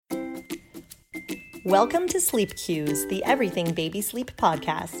Welcome to Sleep Cues, the Everything Baby Sleep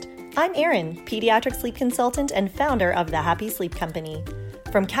podcast. I'm Erin, pediatric sleep consultant and founder of the Happy Sleep Company.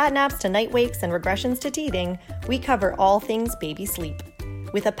 From catnaps to night wakes and regressions to teething, we cover all things baby sleep.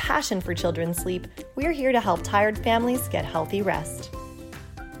 With a passion for children's sleep, we're here to help tired families get healthy rest.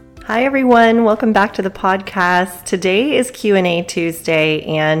 Hi everyone, welcome back to the podcast. Today is Q&A Tuesday,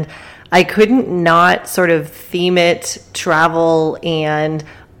 and I couldn't not sort of theme it travel and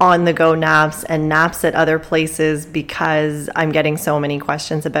on-the-go naps and naps at other places because I'm getting so many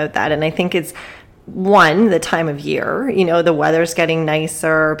questions about that. And I think it's one, the time of year, the weather's getting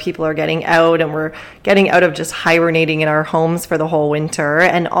nicer, people are getting out, and we're getting out of just hibernating in our homes for the whole winter.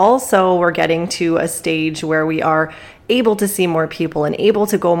 And also we're getting to a stage where we are able to see more people and able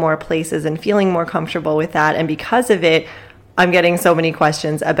to go more places and feeling more comfortable with that. And because of it, I'm getting so many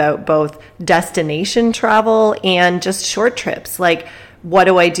questions about both destination travel and just short trips. Like, what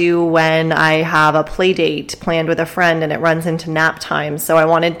do I do when I have a play date planned with a friend and it runs into nap time? So I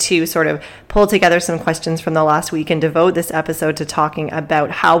wanted to sort of pull together some questions from the last week and devote this episode to talking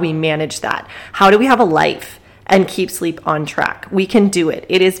about how we manage that. How do we have a life and keep sleep on track? We can do it.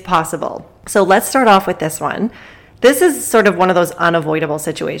 It is possible. So let's start off with this one. This is sort of one of those unavoidable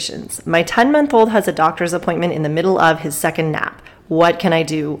situations. My 10-month-old has a doctor's appointment in the middle of his second nap. What can I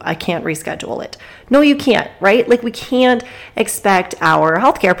do? I can't reschedule it. No, you can't, right? Like, we can't expect our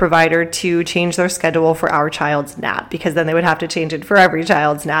healthcare provider to change their schedule for our child's nap, because then they would have to change it for every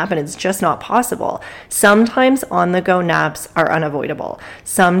child's nap, and it's just not possible. Sometimes on-the-go naps are unavoidable.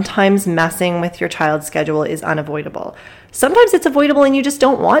 Sometimes messing with your child's schedule is unavoidable. Sometimes it's avoidable and you just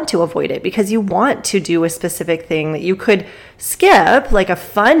don't want to avoid it because you want to do a specific thing that you could skip, like a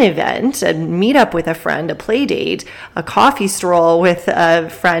fun event, a meet up with a friend, a play date, a coffee stroll with a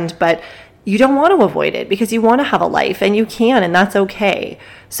friend, but you don't want to avoid it because you want to have a life, and you can, and that's okay.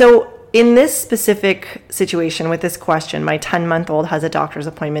 So in this specific situation with this question, my 10-month-old has a doctor's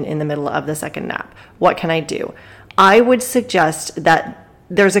appointment in the middle of the second nap. What can I do? I would suggest that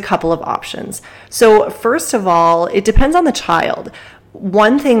there's a couple of options. So first of all, it depends on the child.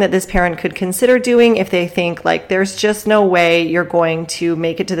 One thing that this parent could consider doing, if they think like there's just no way you're going to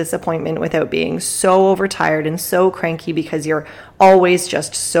make it to this appointment without being so overtired and so cranky because you're always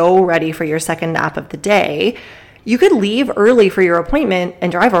just so ready for your second nap of the day, you could leave early for your appointment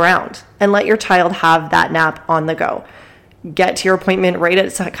and drive around and let your child have that nap on the go. Get to your appointment right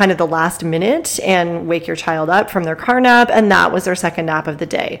at kind of the last minute and wake your child up from their car nap, and that was their second nap of the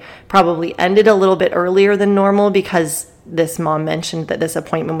day. Probably ended a little bit earlier than normal because this mom mentioned that this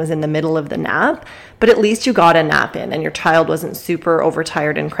appointment was in the middle of the nap, but at least you got a nap in and your child wasn't super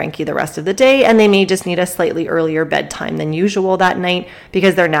overtired and cranky the rest of the day, and they may just need a slightly earlier bedtime than usual that night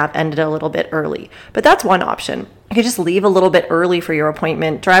because their nap ended a little bit early. But that's one option. You could just leave a little bit early for your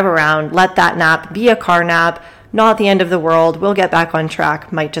appointment, drive around, let that nap be a car nap. Not the end of the world. We'll get back on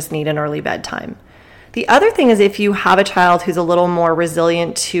track. Might just need an early bedtime. The other thing is, if you have a child who's a little more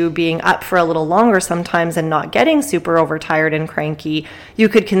resilient to being up for a little longer sometimes and not getting super overtired and cranky, you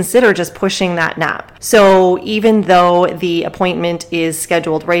could consider just pushing that nap. So even though the appointment is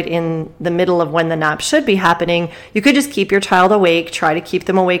scheduled right in the middle of when the nap should be happening, you could just keep your child awake, try to keep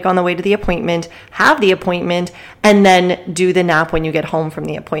them awake on the way to the appointment, have the appointment, and then do the nap when you get home from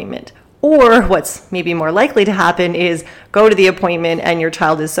the appointment. Or what's maybe more likely to happen is go to the appointment and your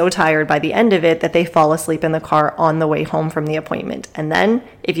child is so tired by the end of it that they fall asleep in the car on the way home from the appointment. And then,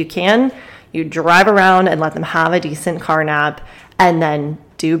 if you can, you drive around and let them have a decent car nap, and then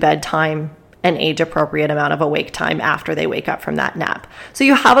do bedtime, an age-appropriate amount of awake time after they wake up from that nap. So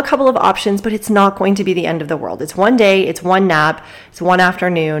you have a couple of options, but it's not going to be the end of the world. It's one day, it's one nap, it's one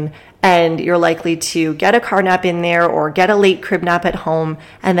afternoon, and you're likely to get a car nap in there or get a late crib nap at home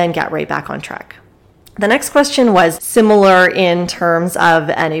and then get right back on track. The next question was similar in terms of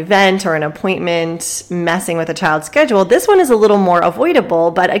an event or an appointment messing with a child's schedule. This one is a little more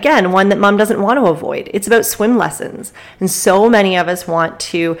avoidable, but again, one that mom doesn't want to avoid. It's about swim lessons. And so many of us want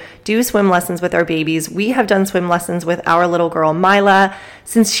to do swim lessons with our babies. We have done swim lessons with our little girl, Mila,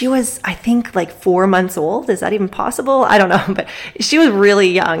 since she was, I think, like 4 months old. Is that even possible? I don't know, but she was really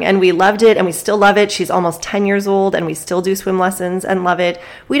young and we loved it and we still love it. She's almost 10 years old and we still do swim lessons and love it.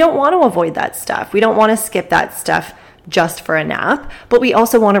 We don't want to avoid that stuff. We don't want to skip that stuff just for a nap, but we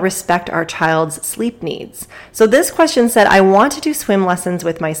also want to respect our child's sleep needs. So this question said, I want to do swim lessons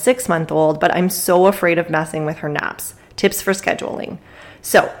with my 6-month-old, but I'm so afraid of messing with her naps. Tips for scheduling.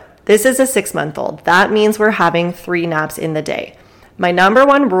 So this is a 6-month-old. That means we're having 3 naps in the day. My number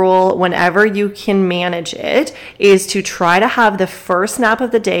one rule, whenever you can manage it, is to try to have the first nap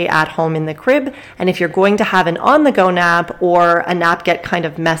of the day at home in the crib. And if you're going to have an on-the-go nap or a nap get kind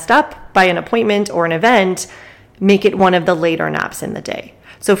of messed up by an appointment or an event, make it one of the later naps in the day.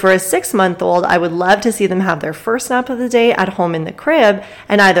 So for a 6-month-old, I would love to see them have their first nap of the day at home in the crib,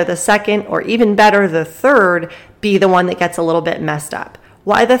 and either the second or even better, the third, be the one that gets a little bit messed up.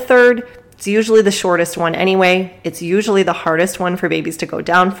 Why the third? It's usually the shortest one anyway. It's usually the hardest one for babies to go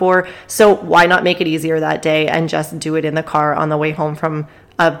down for. So why not make it easier that day and just do it in the car on the way home from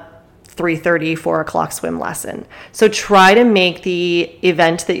a 3:30, 4 o'clock swim lesson? So try to make the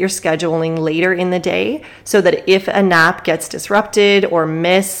event that you're scheduling later in the day so that if a nap gets disrupted or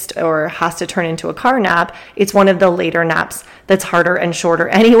missed or has to turn into a car nap, it's one of the later naps that's harder and shorter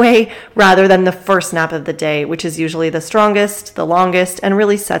anyway, rather than the first nap of the day, which is usually the strongest, the longest, and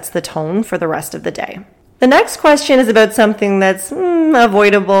really sets the tone for the rest of the day. The next question is about something that's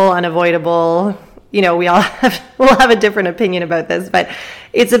avoidable, unavoidable. You know, we'll have a different opinion about this, but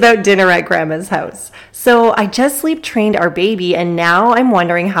it's about dinner at grandma's house. So I just sleep trained our baby, and now I'm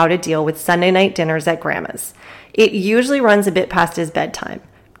wondering how to deal with Sunday night dinners at grandma's. It usually runs a bit past his bedtime.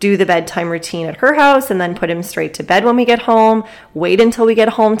 Do the bedtime routine at her house and then put him straight to bed when we get home. Wait until we get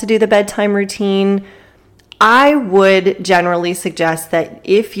home to do the bedtime routine. I would generally suggest that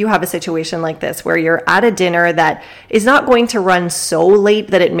if you have a situation like this where you're at a dinner that is not going to run so late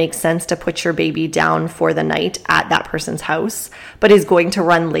that it makes sense to put your baby down for the night at that person's house, but is going to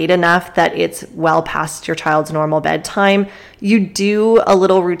run late enough that it's well past your child's normal bedtime, you do a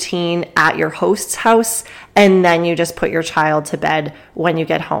little routine at your host's house and then you just put your child to bed when you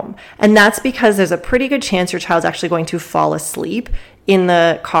get home. And that's because there's a pretty good chance your child's actually going to fall asleep in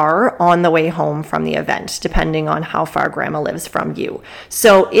the car on the way home from the event, depending on how far grandma lives from you.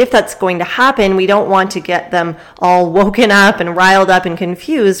 So if that's going to happen, we don't want to get them all woken up and riled up and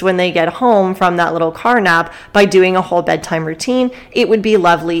confused when they get home from that little car nap by doing a whole bedtime routine. It would be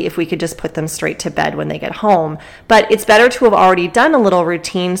lovely if we could just put them straight to bed when they get home. But it's better to have already done a little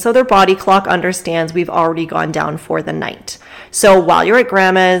routine so their body clock understands we've already gone down for the night. So while you're at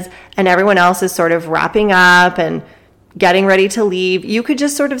grandma's and everyone else is sort of wrapping up and getting ready to leave, you could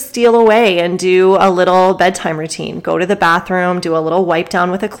just sort of steal away and do a little bedtime routine. Go to the bathroom, do a little wipe down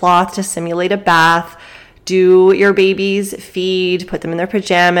with a cloth to simulate a bath, do your baby's feed, put them in their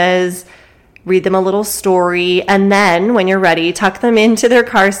pajamas, read them a little story, and then when you're ready, tuck them into their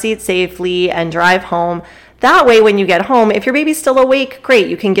car seat safely and drive home. That way, when you get home, if your baby's still awake, great,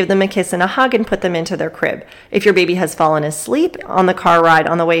 you can give them a kiss and a hug and put them into their crib. If your baby has fallen asleep on the car ride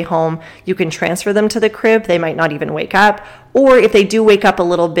on the way home, you can transfer them to the crib. They might not even wake up. Or if they do wake up a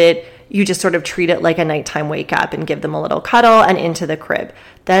little bit, you just sort of treat it like a nighttime wake up and give them a little cuddle and into the crib.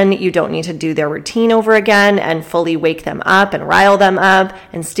 Then you don't need to do their routine over again and fully wake them up and rile them up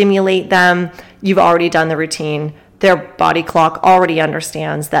and stimulate them. You've already done the routine. Their body clock already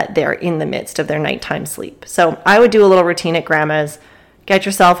understands that they're in the midst of their nighttime sleep. So I would do a little routine at grandma's, get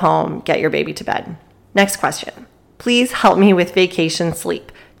yourself home, get your baby to bed. Next question. Please help me with vacation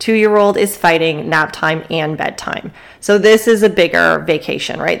sleep. 2-year-old is fighting nap time and bedtime. So this is a bigger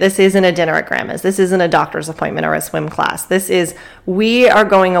vacation, right? This isn't a dinner at grandma's. This isn't a doctor's appointment or a swim class. This is, we are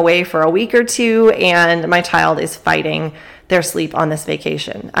going away for a week or two and my child is fighting their sleep on this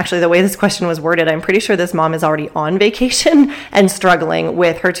vacation. Actually, the way this question was worded, I'm pretty sure this mom is already on vacation and struggling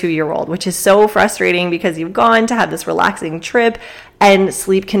with her 2-year-old, which is so frustrating because you've gone to have this relaxing trip and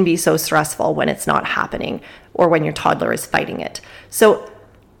sleep can be so stressful when it's not happening or when your toddler is fighting it. So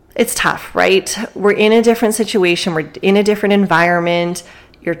it's tough, right? We're in a different situation. We're in a different environment.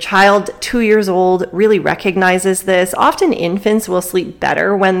 Your child, 2 years old, really recognizes this. Often infants will sleep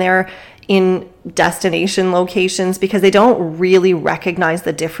better when they're in destination locations because they don't really recognize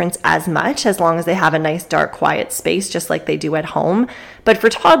the difference as much as long as they have a nice, dark, quiet space, just like they do at home. But for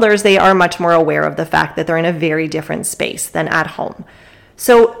toddlers, they are much more aware of the fact that they're in a very different space than at home.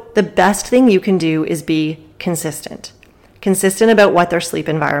 So the best thing you can do is be consistent. Consistent about what their sleep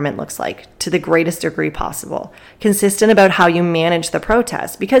environment looks like to the greatest degree possible. Consistent about how you manage the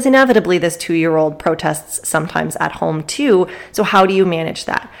protest, because inevitably this 2-year-old protests sometimes at home too. So how do you manage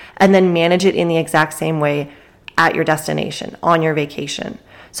that? And then manage it in the exact same way at your destination, on your vacation.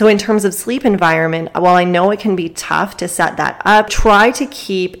 So in terms of sleep environment, while I know it can be tough to set that up, try to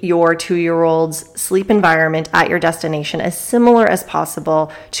keep your 2-year-old's sleep environment at your destination as similar as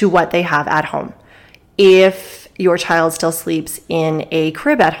possible to what they have at home. If your child still sleeps in a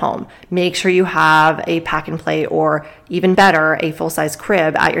crib at home, make sure you have a pack and play, or even better, a full-size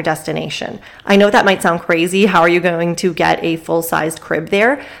crib at your destination. I know that might sound crazy. How are you going to get a full-sized crib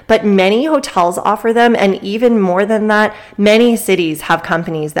there? But many hotels offer them, and even more than that, many cities have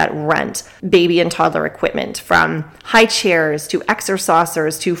companies that rent baby and toddler equipment, from high chairs to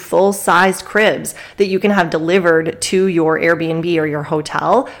exercisers to full-sized cribs that you can have delivered to your Airbnb or your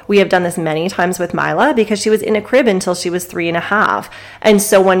hotel. We have done this many times with Mila because she was in a crib until she was 3.5. And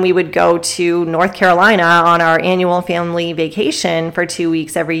so when we would go to North Carolina on our annual family vacation for 2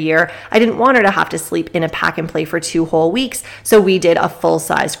 weeks every year, I didn't want her to have to sleep in a pack and play for 2 whole weeks. So we did a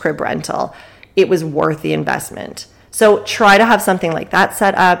full-size crib rental. It was worth the investment. So try to have something like that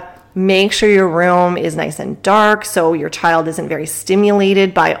set up. Make sure your room is nice and dark so your child isn't very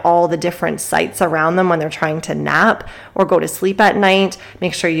stimulated by all the different sights around them when they're trying to nap or go to sleep at night.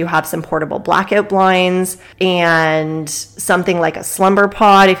 Make sure you have some portable blackout blinds, and something like a slumber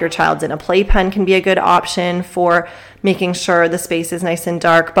pod if your child's in a playpen can be a good option for making sure the space is nice and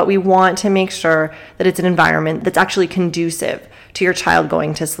dark. But we want to make sure that it's an environment that's actually conducive to your child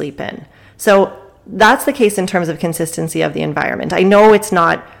going to sleep in. So that's the case in terms of consistency of the environment. I know it's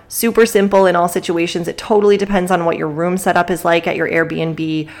not super simple in all situations. It totally depends on what your room setup is like at your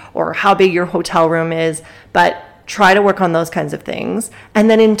Airbnb or how big your hotel room is, but try to work on those kinds of things. And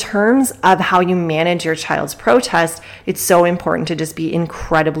then in terms of how you manage your child's protest, it's so important to just be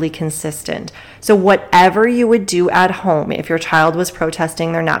incredibly consistent. So whatever you would do at home, if your child was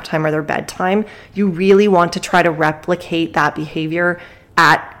protesting their nap time or their bedtime, you really want to try to replicate that behavior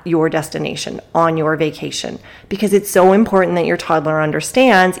at your destination, on your vacation, because it's so important that your toddler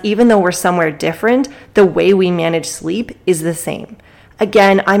understands, even though we're somewhere different, the way we manage sleep is the same.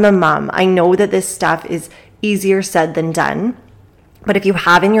 Again, I'm a mom. I know that this stuff is easier said than done, but if you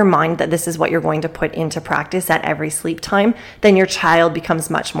have in your mind that this is what you're going to put into practice at every sleep time, then your child becomes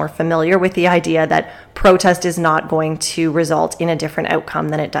much more familiar with the idea that protest is not going to result in a different outcome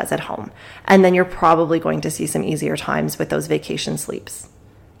than it does at home. And then you're probably going to see some easier times with those vacation sleeps.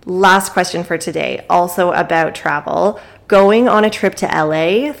 Last question for today, also about travel. Going on a trip to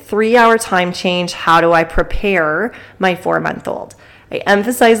LA, 3-hour time change. How do I prepare my 4-month-old? I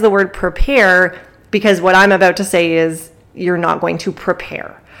emphasize the word prepare because what I'm about to say is you're not going to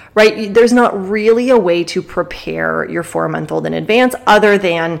prepare, right? There's not really a way to prepare your 4-month-old in advance other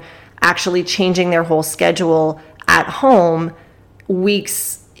than actually changing their whole schedule at home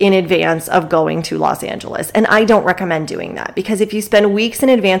weeks in advance of going to Los Angeles. And I don't recommend doing that, because if you spend weeks in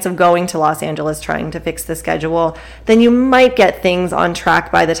advance of going to Los Angeles trying to fix the schedule, then you might get things on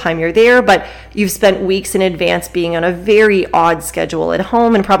track by the time you're there, but you've spent weeks in advance being on a very odd schedule at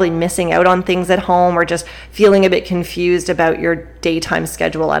home and probably missing out on things at home or just feeling a bit confused about your daytime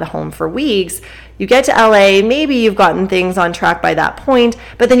schedule at home for weeks. You get to LA, maybe you've gotten things on track by that point,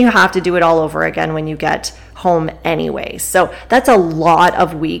 but then you have to do it all over again when you get home anyway. So that's a lot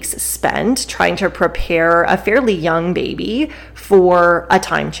of weeks spent trying to prepare a fairly young baby for a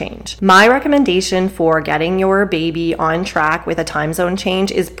time change. My recommendation for getting your baby on track with a time zone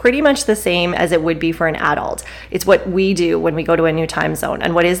change is pretty much the same as it would be for an adult. It's what we do when we go to a new time zone.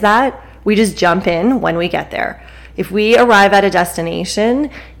 And what is that? We just jump in when we get there. If we arrive at a destination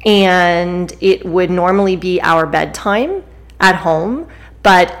and it would normally be our bedtime at home,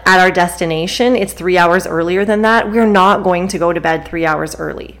 but at our destination, it's 3 hours earlier than that, we're not going to go to bed 3 hours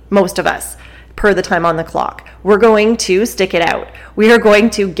early, most of us, per the time on the clock. We're going to stick it out. We are going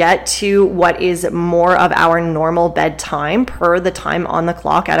to get to what is more of our normal bedtime per the time on the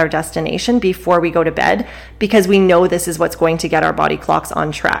clock at our destination before we go to bed, because we know this is what's going to get our body clocks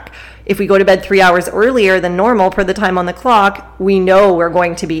on track. If we go to bed 3 hours earlier than normal per the time on the clock, we know we're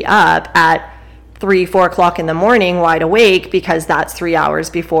going to be up at 3-4 o'clock in the morning wide awake, because that's 3 hours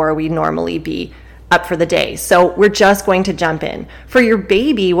before we normally be up for the day. So we're just going to jump in. For your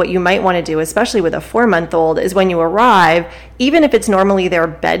baby, what you might want to do, especially with a 4-month-old, is when you arrive, even if it's normally their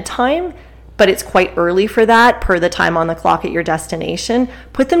bedtime, but it's quite early for that per the time on the clock at your destination,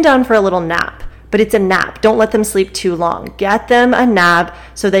 put them down for a little nap. But it's a nap. Don't let them sleep too long. Get them a nap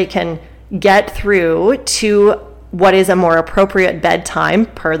so they can get through to what is a more appropriate bedtime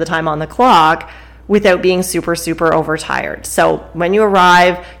per the time on the clock without being super, super overtired. So when you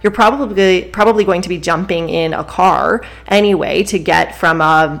arrive, you're probably going to be jumping in a car anyway to get from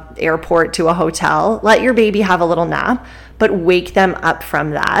an airport to a hotel. Let your baby have a little nap, but wake them up from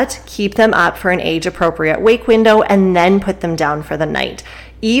that. Keep them up for an age-appropriate wake window and then put them down for the night.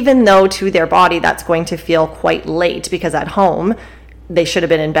 Even though to their body that's going to feel quite late, because at home they should have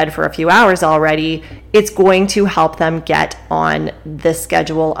been in bed for a few hours already, it's going to help them get on the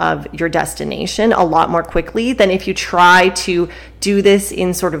schedule of your destination a lot more quickly than if you try to do this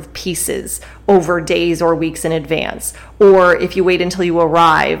in sort of pieces over days or weeks in advance, or if you wait until you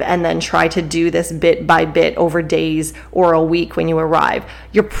arrive and then try to do this bit by bit over days or a week when you arrive.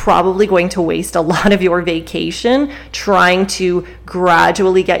 You're probably going to waste a lot of your vacation trying to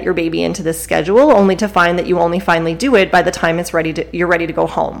gradually get your baby into the schedule, only to find that you only finally do it by the time you're ready to go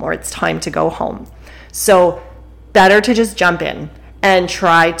home, or it's time to go home. So better to just jump in and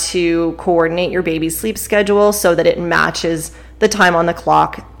try to coordinate your baby's sleep schedule so that it matches the time on the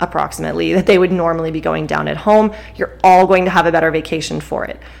clock approximately that they would normally be going down at home. You're all going to have a better vacation for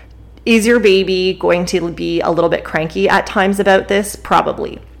it. Is your baby going to be a little bit cranky at times about this?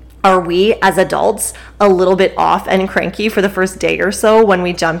 Probably. Are we as adults a little bit off and cranky for the first day or so when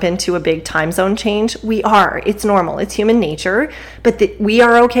we jump into a big time zone change? We are. It's normal. It's human nature. But we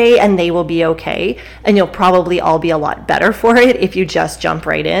are okay and they will be okay. And you'll probably all be a lot better for it if you just jump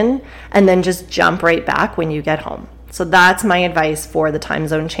right in and then just jump right back when you get home. So that's my advice for the time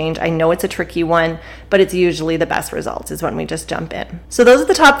zone change. I know it's a tricky one, but it's usually the best results is when we just jump in. So those are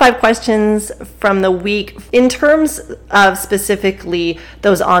the top 5 questions from the week. In terms of specifically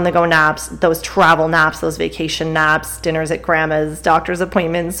those on-the-go naps, those travel naps, those vacation naps, dinners at grandma's, doctor's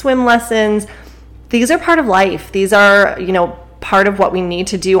appointments, swim lessons, these are part of life. These are, part of what we need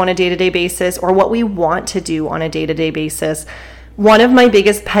to do on a day-to-day basis, or what we want to do on a day-to-day basis. One of my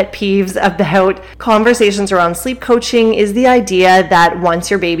biggest pet peeves about conversations around sleep coaching is the idea that once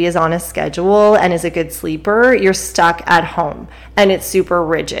your baby is on a schedule and is a good sleeper, you're stuck at home and it's super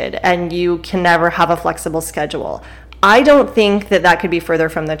rigid and you can never have a flexible schedule. I don't think that could be further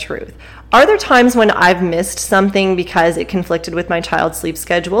from the truth. Are there times when I've missed something because it conflicted with my child's sleep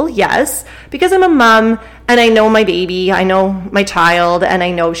schedule? Yes, because I'm a mom and I know my baby, I know my child, and I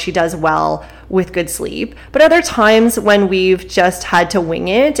know she does well with good sleep. But are there times when we've just had to wing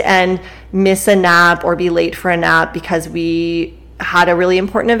it and miss a nap or be late for a nap because we had a really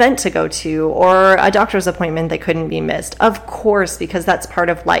important event to go to or a doctor's appointment that couldn't be missed? Of course, because that's part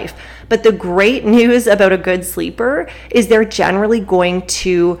of life. But the great news about a good sleeper is they're generally going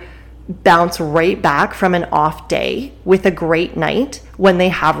to bounce right back from an off day with a great night when they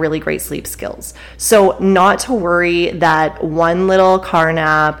have really great sleep skills. So not to worry that one little car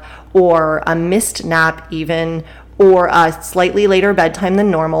nap or a missed nap even, or a slightly later bedtime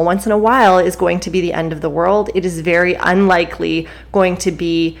than normal once in a while is going to be the end of the world. It is very unlikely going to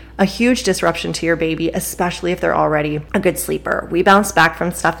be a huge disruption to your baby, especially if they're already a good sleeper. We bounce back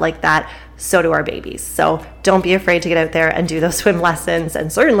from stuff like that. So do our babies. So don't be afraid to get out there and do those swim lessons.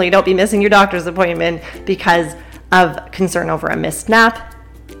 And certainly don't be missing your doctor's appointment because of concern over a missed nap.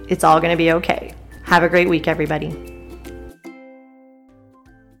 It's all going to be okay. Have a great week, everybody.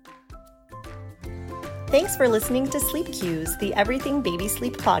 Thanks for listening to Sleep Cues, the Everything Baby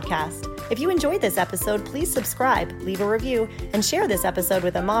Sleep podcast. If you enjoyed this episode, please subscribe, leave a review, and share this episode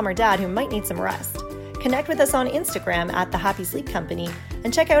with a mom or dad who might need some rest. Connect with us on Instagram at The Happy Sleep Company,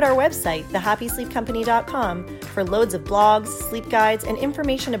 and check out our website, thehappysleepcompany.com, for loads of blogs, sleep guides, and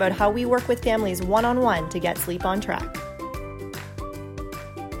information about how we work with families one-on-one to get sleep on track.